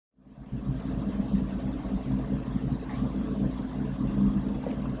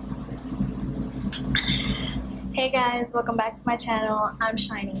Hey guys, welcome back to my channel. I'm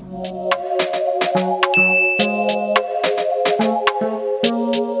Shiny.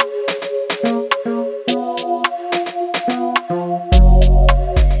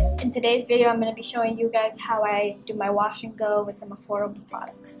 In today's video, I'm going to be showing you guys how I do my wash and go with some affordable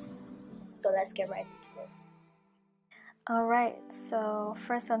products. So let's get right into it. Alright, so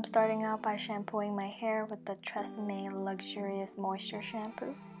first I'm starting out by shampooing my hair with the TRESemmé Luxurious Moisture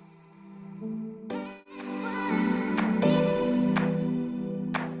Shampoo.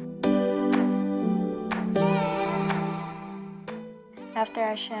 After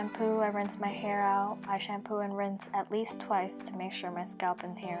I shampoo, I rinse my hair out. I shampoo and rinse at least twice to make sure my scalp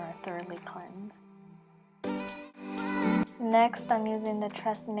and hair are thoroughly cleansed. Next, I'm using the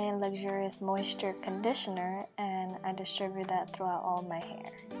TRESemmé Luxurious Moisture Conditioner, and I distribute that throughout all my hair.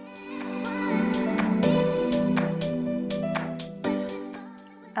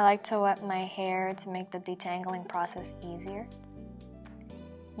 I like to wet my hair to make the detangling process easier.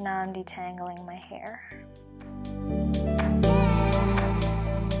 Now I'm detangling my hair.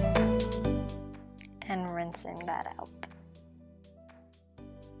 And rinsing that out.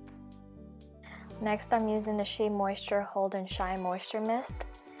 Next, I'm using the ShiMoisture Hold and Shine Moisture Mist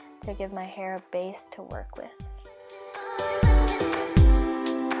to give my hair a base to work with.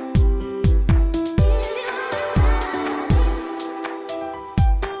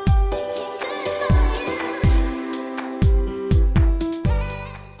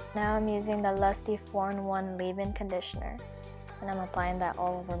 Now I'm using the Lusty 4-in-1 Leave-In Conditioner, and I'm applying that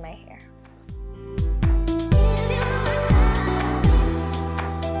all over my hair.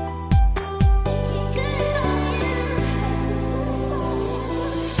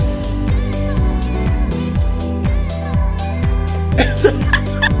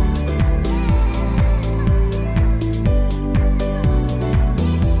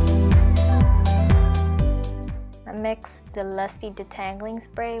 I mix the Lusty Detangling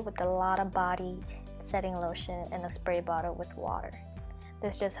Spray with the Lotta Body Setting Lotion in a spray bottle with water.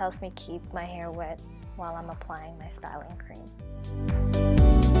 This just helps me keep my hair wet while I'm applying my styling cream.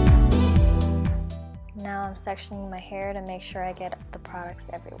 Now I'm sectioning my hair to make sure I get the products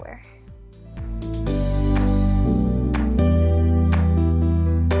everywhere.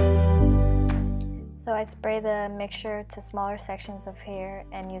 So I spray the mixture to smaller sections of hair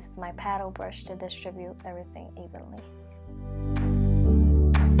and use my paddle brush to distribute everything evenly.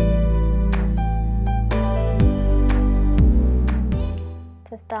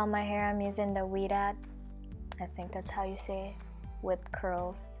 To style my hair, I'm using the Weedat, I think that's how you say it, with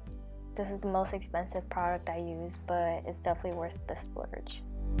curls. This is the most expensive product I use, but it's definitely worth the splurge.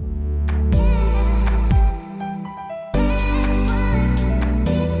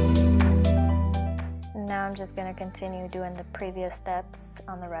 Now I'm just going to continue doing the previous steps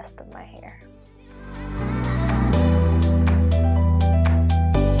on the rest of my hair.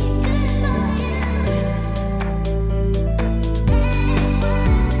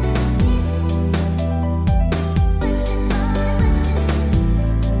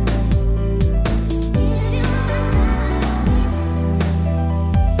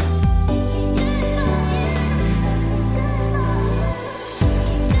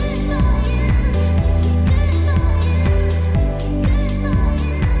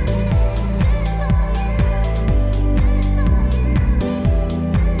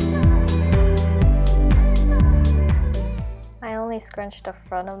 Scrunch the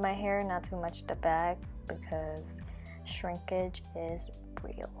front of my hair, not too much the back, because shrinkage is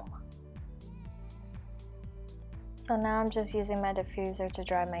real. So now I'm just using my diffuser to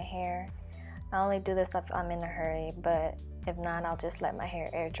dry my hair. I only do this if I'm in a hurry, but if not, I'll just let my hair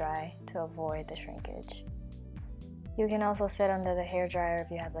air dry to avoid the shrinkage. You can also sit under the hair dryer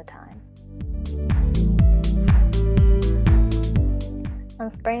if you have the time. I'm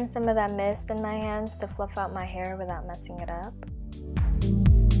spraying some of that mist in my hands to fluff out my hair without messing it up.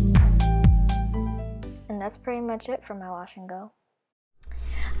 And that's pretty much it for my wash and go.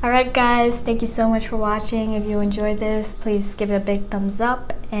 Alright guys, thank you so much for watching. If you enjoyed this, please give it a big thumbs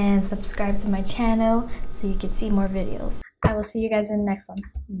up and subscribe to my channel so you can see more videos. I will see you guys in the next one.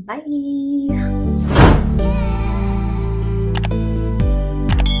 Bye!